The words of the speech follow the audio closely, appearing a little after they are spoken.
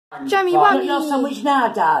Jammy Whammy. Not sandwich now,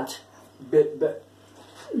 Dad. Bit.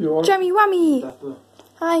 Jammy Whammy.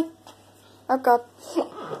 Hi. Oh God.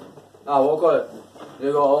 What got it?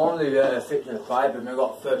 They got only 55, and we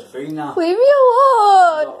got 33 now. Leave me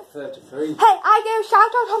alone. Got 33. Hey, I gave a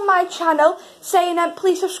shout out on my channel saying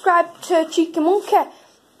please subscribe to Cheeky Monkey.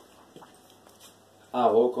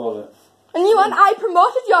 What got it? And I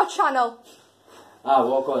promoted your channel.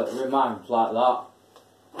 What got it? Reminds like that.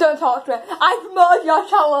 Don't talk to me. I promoted your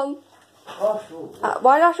channel. Oh, sure.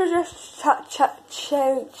 Why not just chat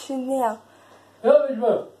now?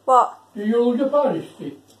 Elizabeth, What? do you hold the pan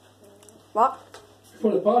street? What?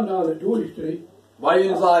 Put the pan down at George Street. Why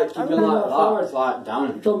you like keeping I'm like not that? It's like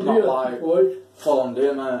down. It's on Not here, like boys. full on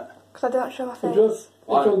there, mate. Because I don't show my face. It's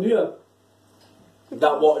Why? on here. Is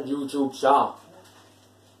that what YouTube shot?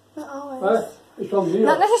 Not always. It's on here.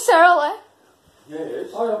 Not necessarily. Yeah, it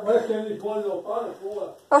is. I have left in this one little pan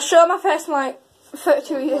before. I'll show my face in like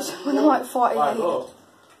 32 years when I'm like 48. Right, look.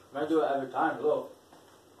 I do it every time, look.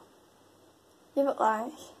 You look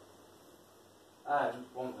like... Just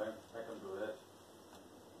one thing. I can do this.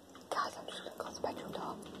 Guys, I'm just going to close the bedroom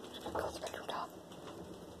door.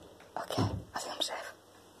 Okay, I think I'm safe.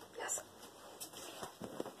 Yes.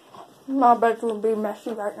 My bedroom would be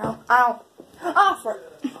messy right now. Ow. Ow, for it.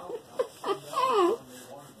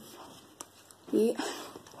 Yeah.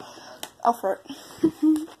 Ow, for it.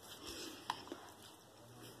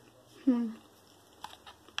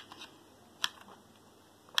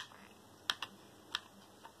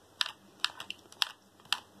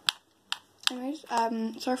 Anyways,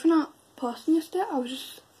 sorry for not posting yesterday. I was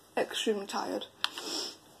just extremely tired.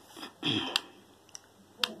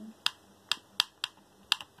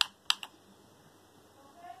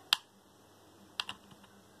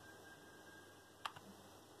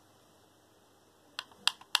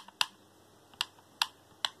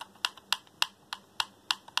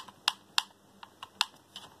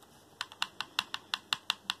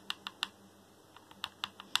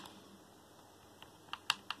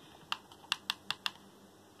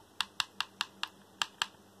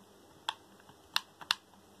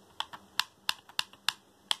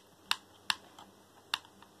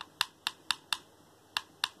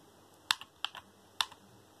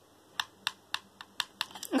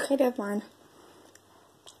 Okay, never mind.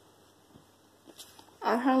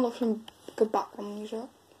 I'm trying to look some good background music.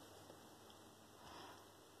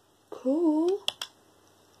 Cool.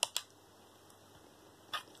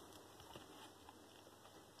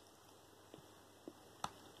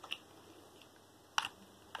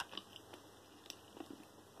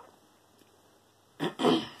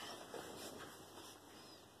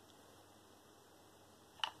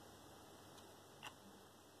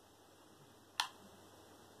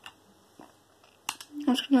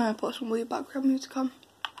 I'm just gonna put some weird background music on.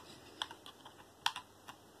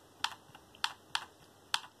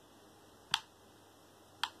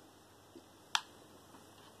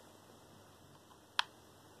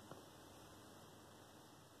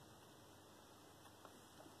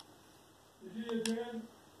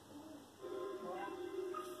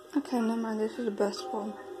 Okay, never mind, this is the best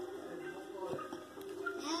one.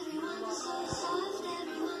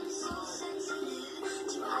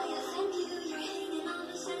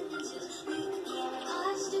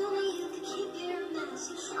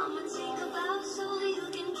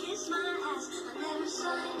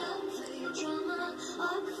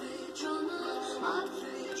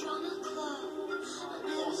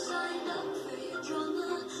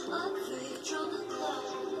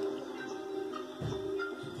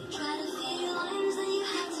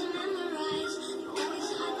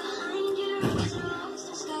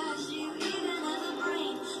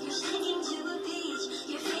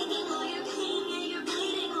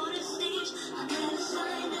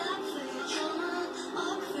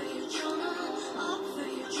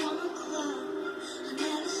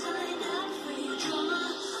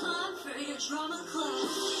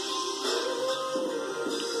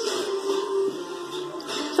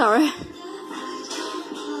 Sorry.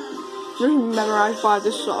 Just memorized by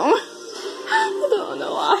this song. I don't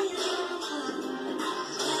know why.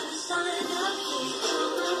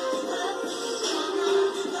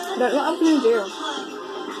 But what I'm gonna do,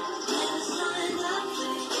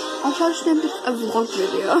 I'll try to snip a vlog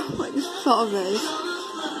video, like this sort of is.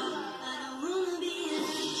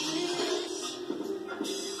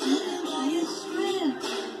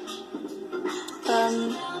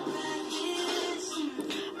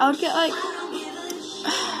 I would get like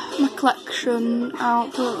my collection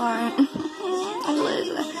out to look like I'm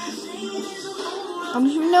lazy. I'm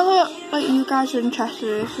just know like you guys are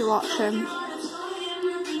interested if you're watching.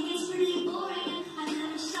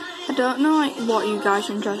 I don't know like what you guys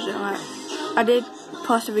are interested in. Like, I did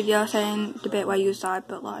post a video saying debate where you side,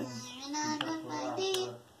 but like,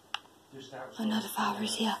 another father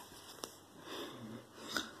is here.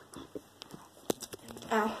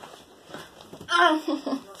 Ow. Ow.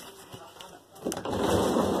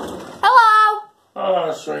 Hello.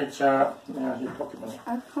 Oh, sweetheart. Yeah, your pocket money.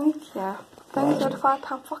 Oh, thank you. Thank you for the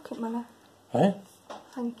 £5 pocket money. Eh?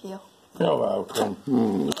 Thank you. You're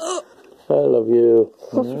welcome. I love you.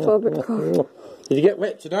 Claustrophobic cough. Did you get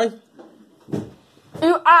wet today?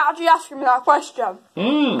 You actually asking me that question?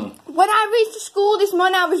 When I reached the school this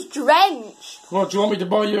morning, I was drenched. Well, do you want me to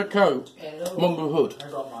buy you a coat? Mumbo hood? I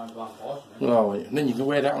got my black horse. No, and then you can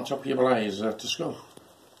wear that on top of your blazer to school.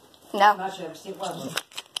 No.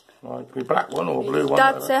 Like a black one or blue one.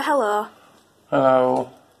 Dad, whatever. say hello. Hello.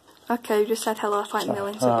 Okay, you just said hello to like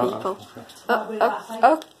millions of people.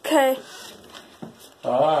 Okay,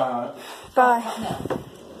 Alright. bye.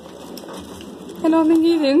 I don't think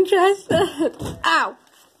he's interested. Ow!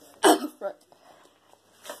 Frick.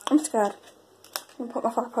 I'm scared. I'm gonna put my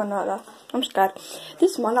fuck on right there. I'm scared.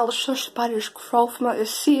 This man, I was so spiders crawl from like the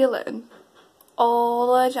ceiling all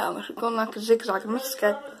the way down. It's going like a zigzag. I'm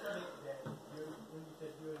scared.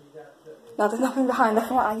 No, there's nothing behind there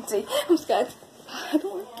from what I can see. I'm scared. I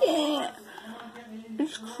don't like it.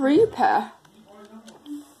 It's creepy.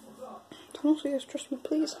 Don't see us, trust me,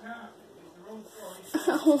 please.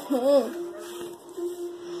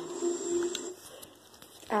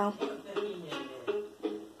 Ow.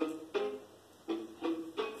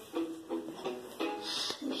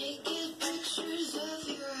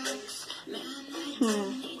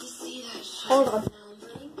 Hold on.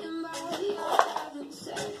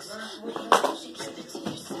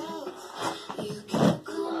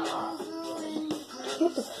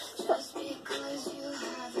 What the fuck?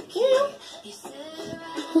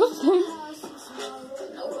 What's that?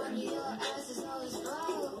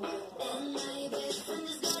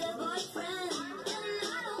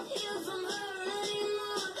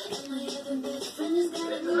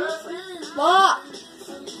 What?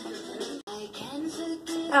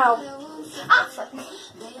 Ow. Ah, frick.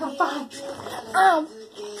 I'm fine. Ow.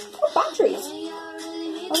 Oh, batteries.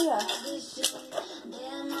 Oh, yeah.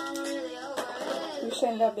 You're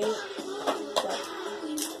saying that'd be... Right.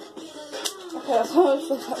 Okay, that's what I was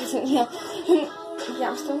supposed to yeah. Yeah,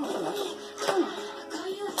 I'm still not finished.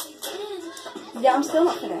 Yeah, I'm still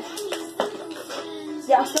not finished.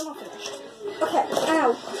 Yeah, I'm still not finished. Okay,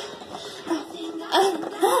 ow.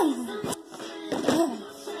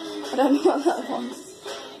 I don't know what that was.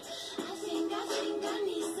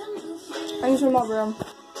 I need some more room.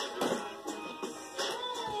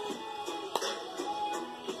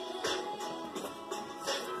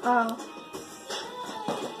 Oh.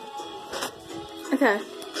 Okay.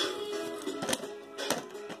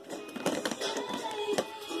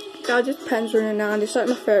 Got this pen's running now, and it's like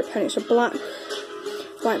my favourite pen. It's a black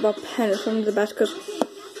whiteboard pen. It's one of the best because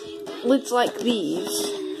lids like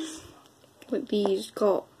these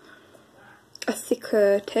got a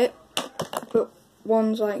thicker tip, but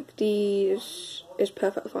ones like these is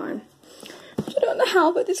perfectly fine. So I don't know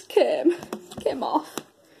how, but this came off.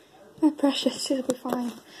 My precious, it'll be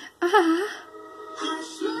fine. Ah!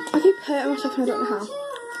 I keep hurting myself and I don't know how.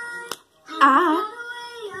 Ah!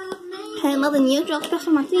 Hey, more than you, dropped stuff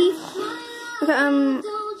on my teeth. Okay,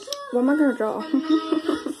 what am I gonna draw?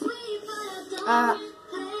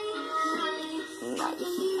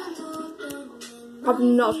 I've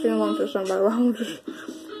not seen a long for sun, by the way.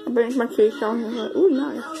 I bent my face down and I was like, ooh,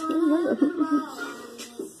 nice.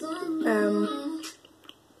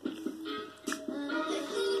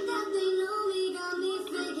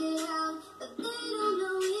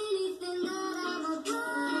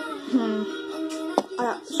 I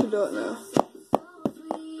actually don't know.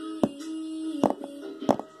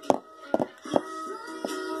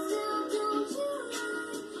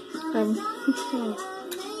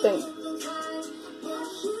 Think.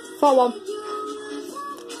 Thought one.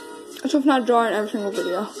 It's something I draw in every single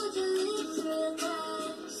video.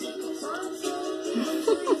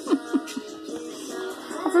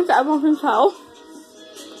 I think everyone can tell.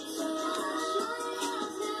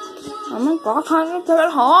 Oh my god, I can't even play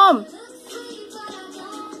at home.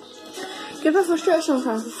 Get me frustrated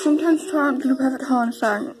sometimes. Sometimes trying to do perfect harness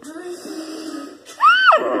sound.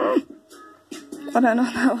 I don't know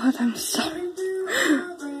that word, I'm sorry.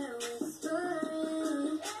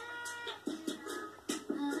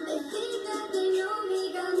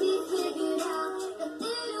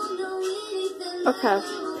 Okay,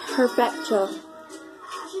 perfecto.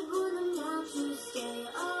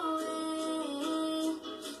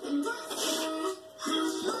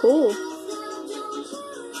 Cool.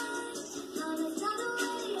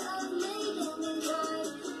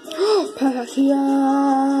 perfect here.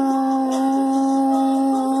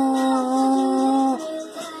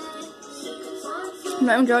 I'm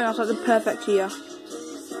not enjoying this, like the perfect here.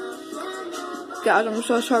 Guys, I'm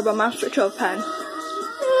so sorry about my switch over pen.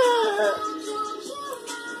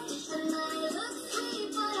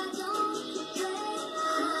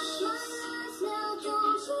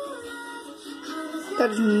 That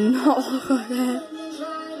does not look like it.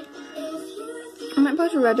 I might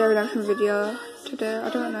post a Red Dead Redemption video today, I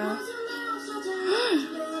don't know.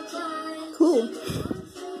 Cool.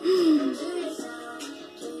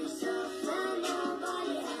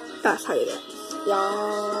 That's how you do it.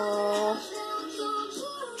 Yeah.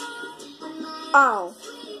 Ow.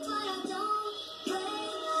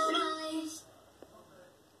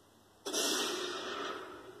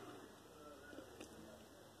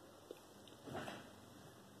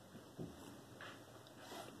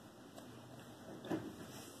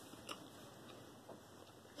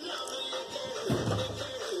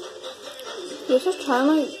 Let's just try and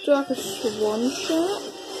like do like a swan shot.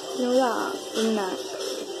 You know that? The neck.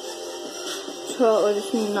 Totally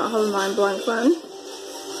just not have a mind blank then.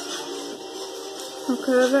 I'll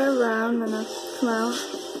curve it around and I'll come out.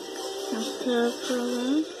 I'll curve it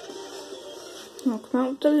around. I'll come out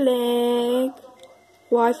with the leg.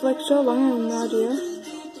 Why is the leg so long? I have no idea.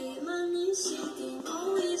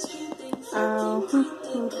 Ow.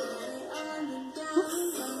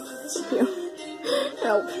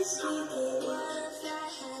 Help.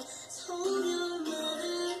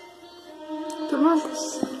 Don't know.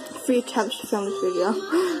 3 attempts to film this video.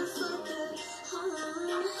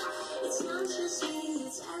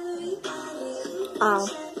 Ow.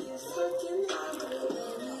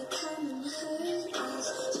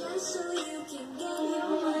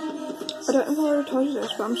 I don't know if I already told you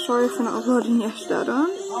this, but I'm sorry for not uploading yesterday. I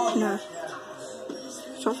don't know.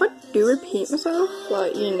 So if I do repeat myself,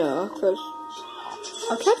 like, you know, because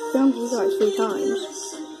I've tried to film these like 3 times.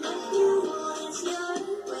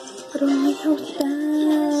 I don't like how it's done.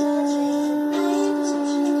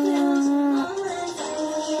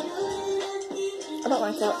 I don't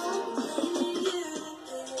like that.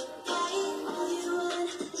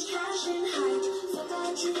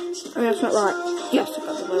 I mean, that's not right. Yes, I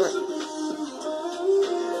got the right.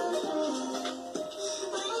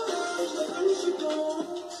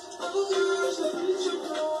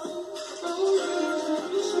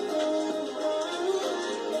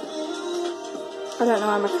 I don't know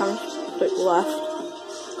why my camera's like left.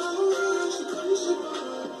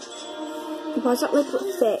 Why is that lip look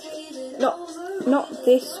thick? Not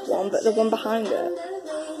this one, but the one behind it.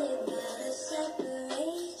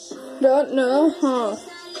 Don't know, huh?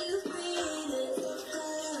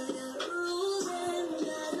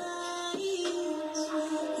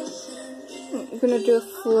 I'm gonna do a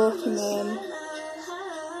floating one.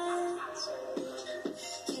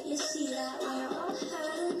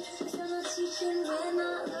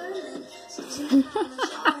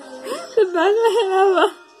 The best one ever.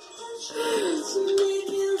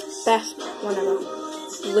 Best one ever.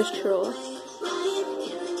 Literally.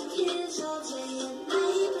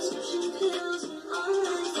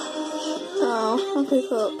 Oh, I'll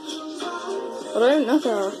pick up. I don't know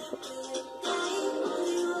how.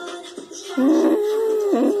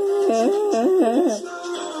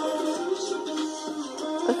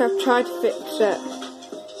 Okay, I've tried to fix it.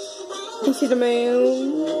 You see the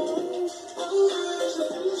moon?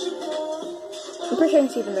 I'm pretty sure you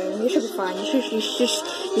can see the moon. You should be fine. You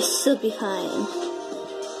should be fine.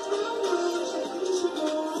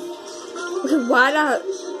 Okay, why did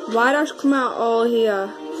I come out all here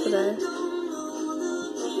today?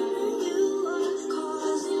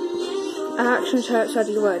 Actions hurt said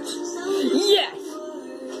your words. Yes!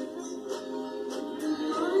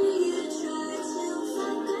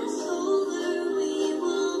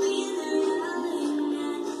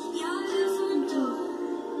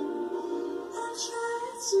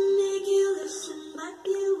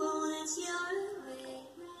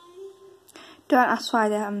 Don't ask why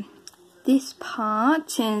this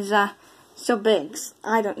part is so big.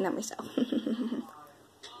 I don't know myself.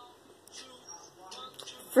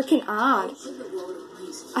 Freaking ad.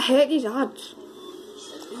 I hate these ads.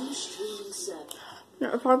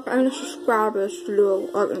 No, if I've got any subscribers to do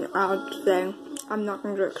like an ad thing, I'm not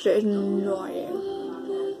going to do it because it is annoying.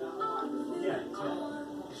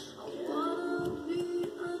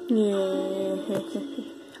 Yeah.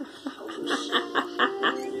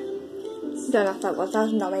 Don't know if that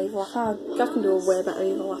was not evil. I can do a way better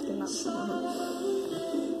evil laugh than that.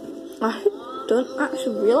 I don't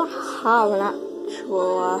actually really have an actual.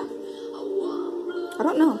 I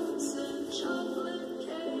don't know.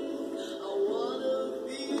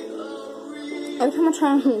 Every time I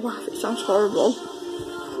try and laugh, it sounds horrible.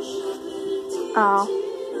 Ow.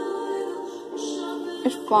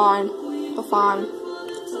 It's fine. It's fine.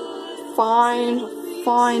 Fine.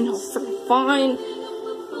 Fine. It's freaking fine.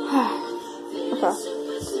 Okay.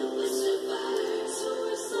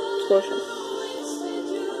 Explosion.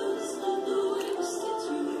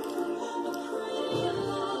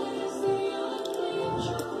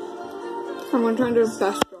 I'm going to try and do the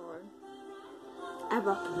best drawing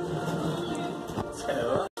ever.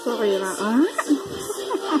 Sorry about that.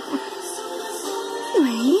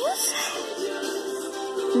 Anyways,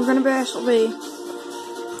 I'm going to basically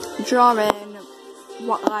drawing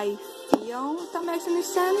what I feel, if that makes any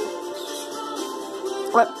sense.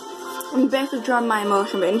 Like, I'm basically drawing my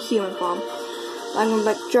emotion, but in human form. I'm going to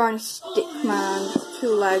like drawing a stick man,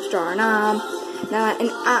 2 legs, drawing an arm. Now, like,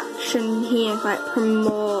 an action here to like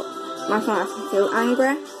promote my phone. I can feel angry.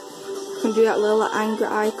 I can do that little angry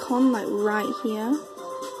icon, like right here.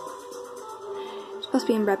 It's supposed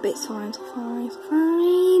to be in red, but it's fine, it's fine, it's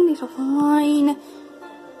fine, it's fine.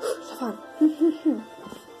 It's fine.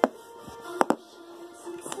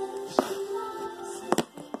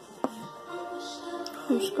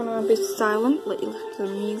 I'm just gonna be silent, let you listen to the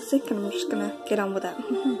music, and I'm just gonna get on with it.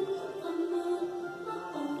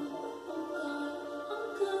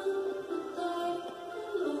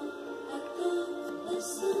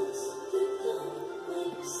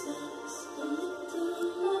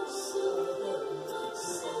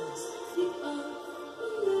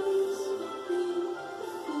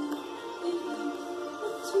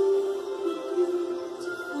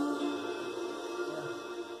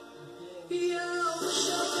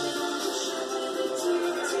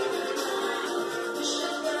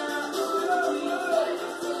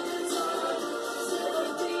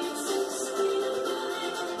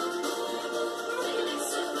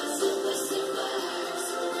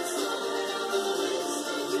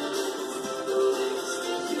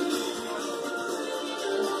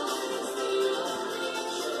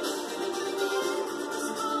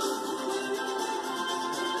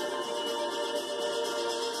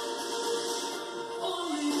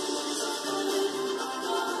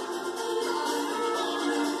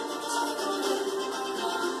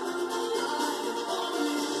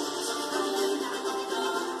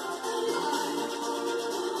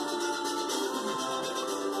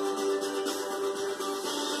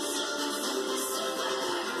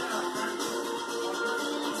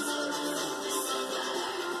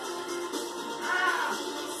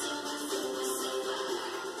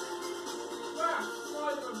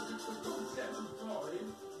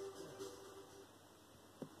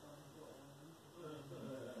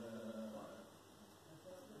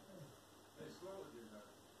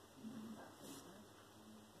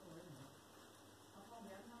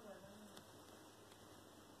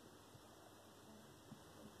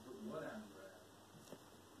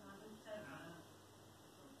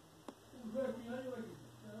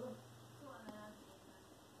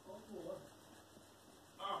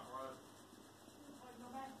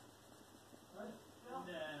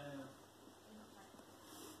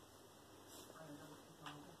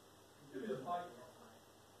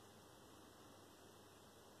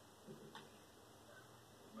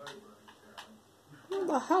 What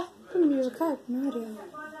the hell? The music, I have no idea.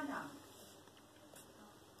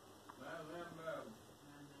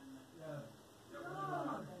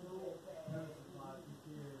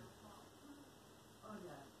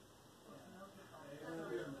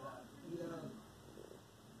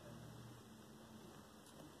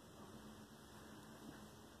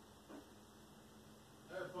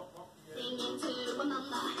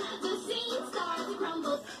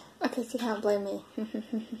 Okay, so you can't blame me.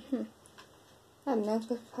 I don't know, it's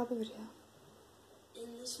supposed to have a video.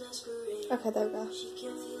 Okay, there we go.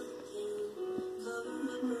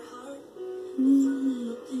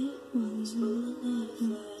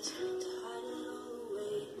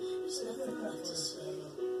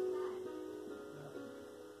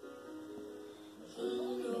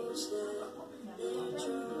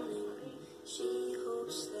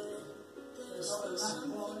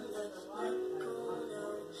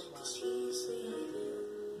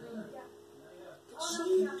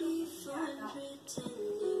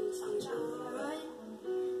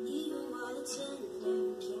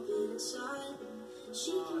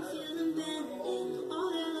 She can feel them bending, all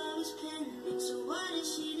their love is pending, so what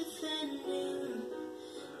is she defending?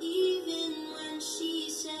 Even when she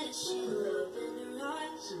says she'll open her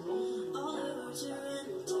eyes, all her words are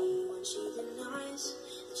empty when she denies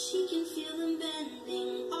that she can feel them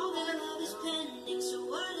bending, all their love is pending, so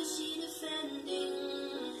what is she defending?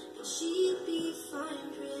 That she'd be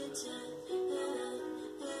fine pretending.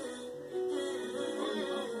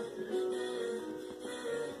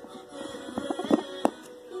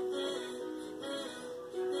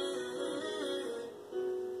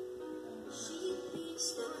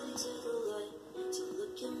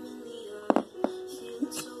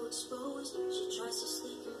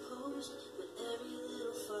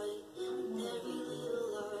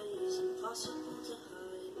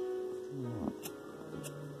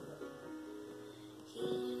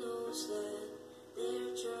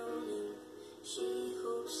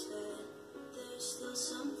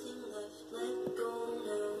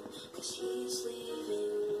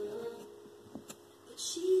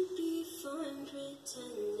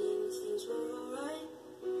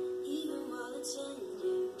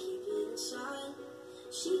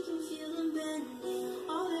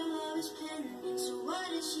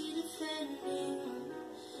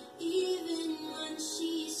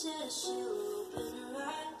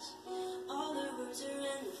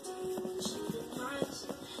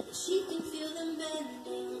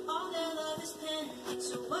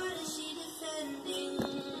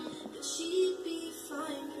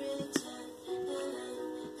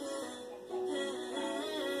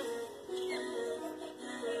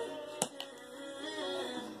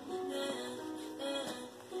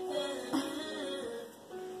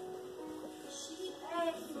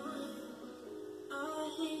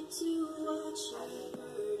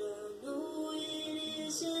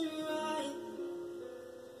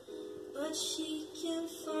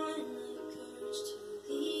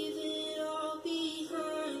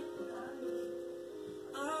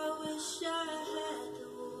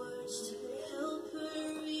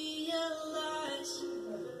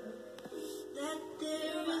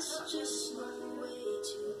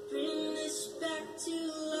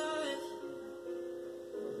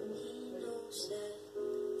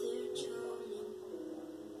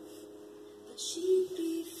 She'd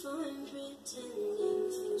be fine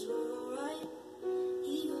pretending things were alright,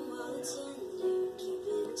 even while it's ending, keep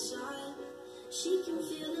it inside. She can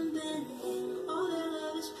feel them bending, all their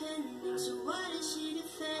love is pending, so why is she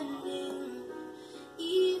defending?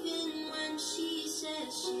 Even when she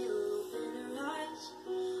says she'll open her eyes,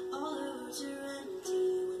 all her words are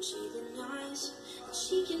empty when she denies that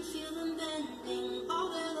she can feel them bending,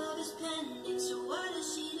 all their love is pending, so why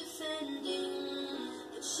is she defending?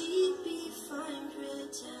 That she'd be fine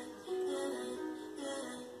pretending.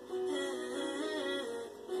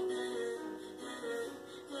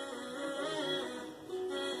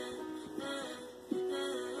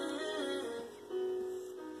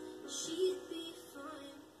 She'd be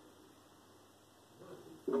fine.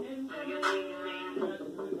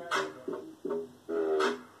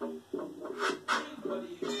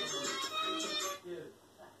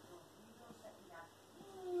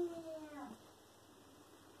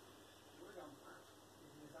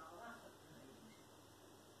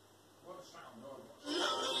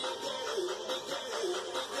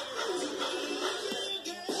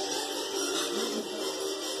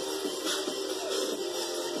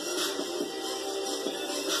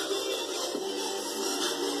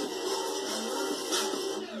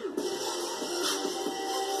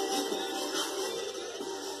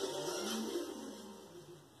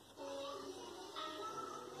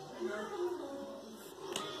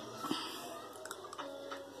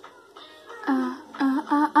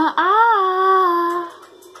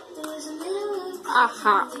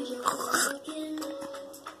 Aha.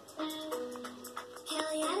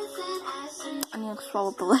 I need to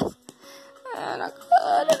swallow the lid. And I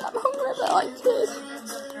couldn't. I'm hungry, but like this.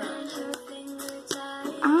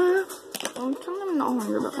 I'm telling I'm not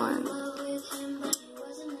hungry, but like.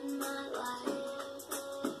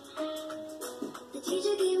 The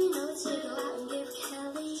teacher gave me notes to go out and give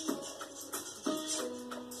Kelly.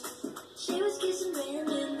 She was kissing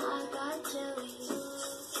Brandon, I got jelly.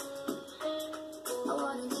 I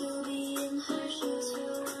wanted to be in her shoes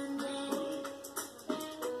for one day.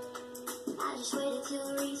 I just waited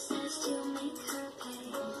till recess to make her pay.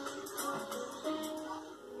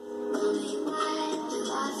 Mommy, why do I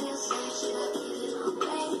feel sad? Should I give it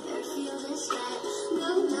away or feel this bad? No,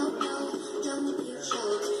 no, no, don't you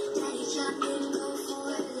choke. Daddy jumped in, go for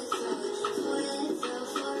the throat. For the throat,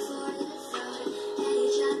 for the throat. Daddy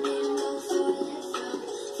jumped in, go for the throat.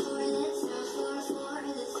 For the throat, for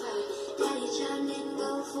the throat. Daddy jumped in,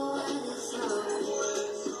 go for the throat.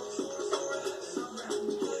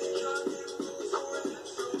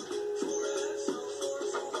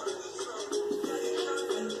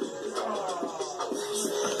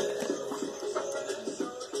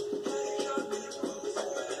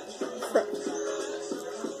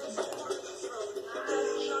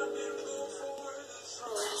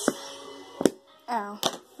 Ow,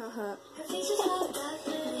 that hurt. Her face is all black,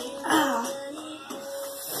 Ow.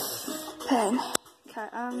 Pen. Okay,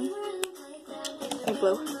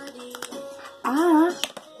 igloo.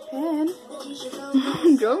 Pen.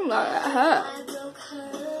 Don't let it hurt.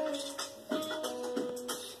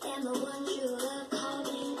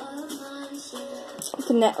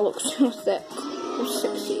 The net looks so thick. Or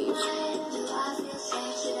 60s.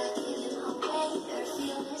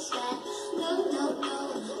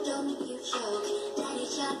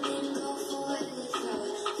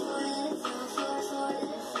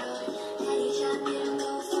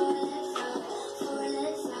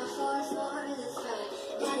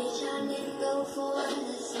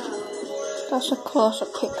 That's a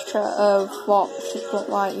close-up picture of what she'd look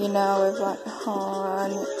like, you know, with like her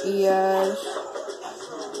and ears.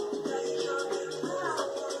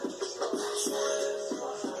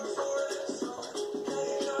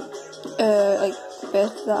 Like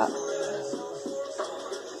this, that.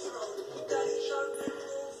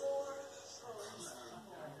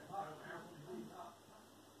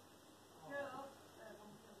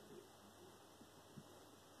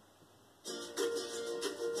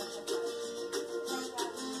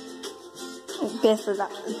 Biz for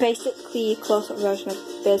that. Basically a close-up version of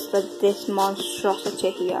Biz for this monstrosity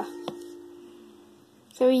here.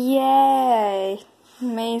 So yay!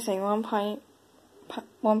 Amazing,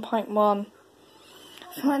 1.1.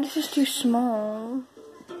 I feel like this is too small.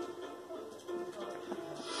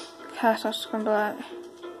 Okay, so I'm just gonna be like.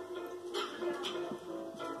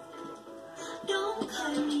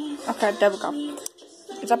 Okay, there we go.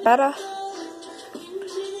 Is that better?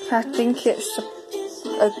 I think it's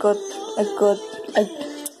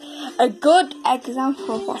a good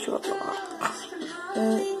example of what you look like.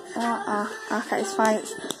 Okay, it's fine.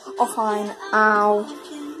 It's fine. Ow.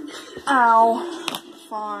 It's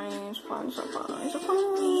fine. It's fine.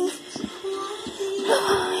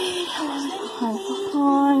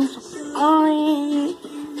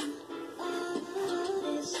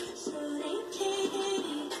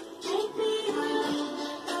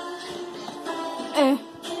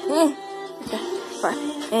 Fine.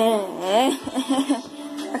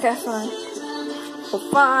 Okay, fine. Well,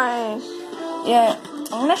 fine. Yeah,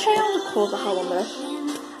 I'm gonna show you all the colours I have on this.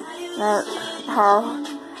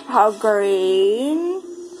 How green.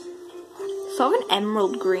 Sort of an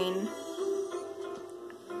emerald green.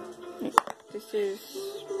 This is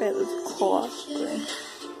the colour green.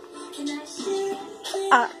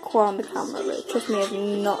 Aqua on the camera, but trust me, it's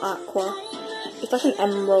not aqua. It's like an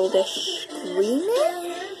emeraldish greenish,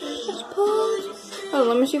 I suppose. Oh,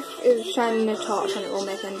 let me see if shining a torch on it will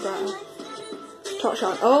make it any brighter. Torch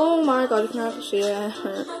on. Oh my god, you can hardly see it.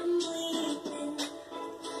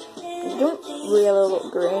 It don't really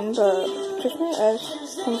look green, but trust me, it is.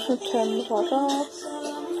 I'm just gonna turn the torch off.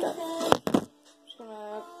 Okay. Just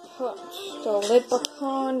gonna put the lid back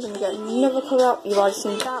on, gonna get another colour up. You've already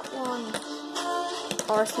seen that one.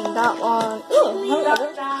 Already seen that one. Ooh,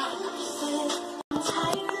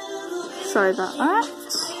 sorry about that.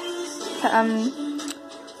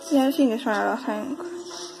 Yeah, I've seen this one, I think.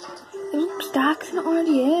 It looks darker than it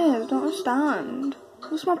already is. I don't understand.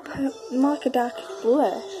 It looks more like a dark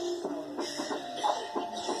bluish.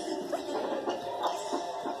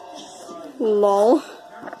 Lol.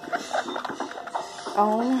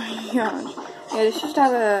 Oh my god. Yeah, this just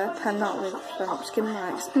had a pen that with skin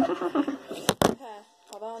marks. Okay,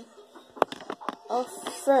 hold on. Oh,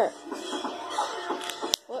 frick.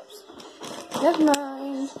 Whoops. Never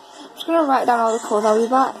mind. I'm just gonna write down all the colours. I'll be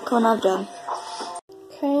back when I've done.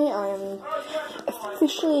 Okay, I am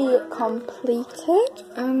officially completed.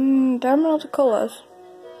 And down all the colours.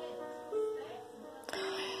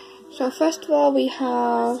 So first of all we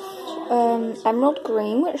have emerald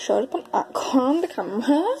green, which showed up on aqua on the camera.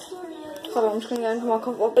 Hold on, I'm just going to get into a more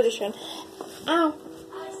comfortable position. Ow!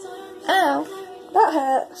 Ow! That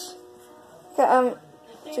hurts! Okay,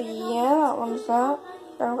 so yeah, that one's that.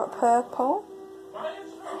 Then I've got purple.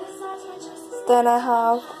 Then I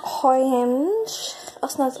have orange.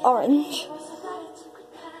 That's not orange.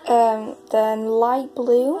 Then light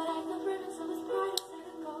blue.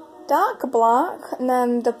 Dark black, and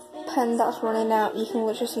then the pen that's running out, you can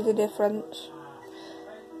literally see the difference.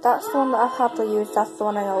 That's the one that I've had to use, that's the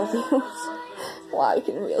one I always use. Wow, you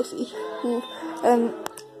can really see.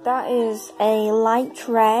 That is a light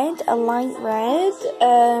red,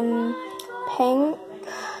 pink,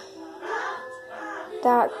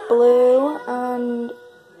 dark blue, and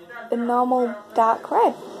a normal dark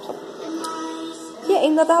red. Yeah,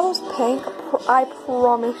 even though that was pink, I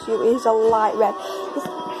promise you it is a light red.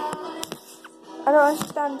 I don't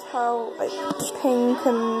understand how like pink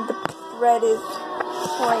and the red is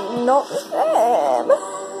like not the same.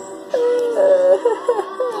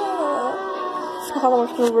 Hold on, I'm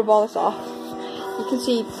just gonna rub all this off. You can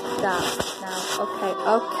see that now.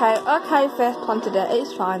 Okay, first planted it.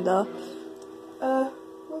 It's fine though.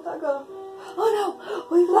 Where'd that go? Oh no,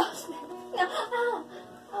 we've lost it. No,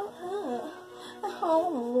 oh.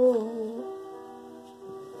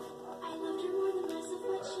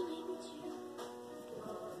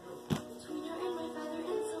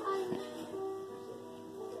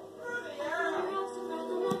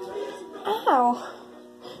 Ow!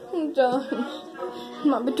 I'm done. I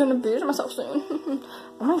might be doing abuse myself soon.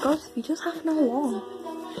 Oh my god, this video's half an hour long.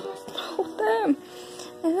 Oh damn.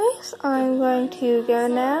 Anyways, I'm going to go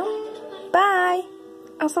now. Bye!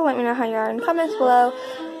 Also let me know how you are in the comments below.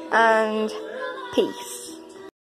 And peace.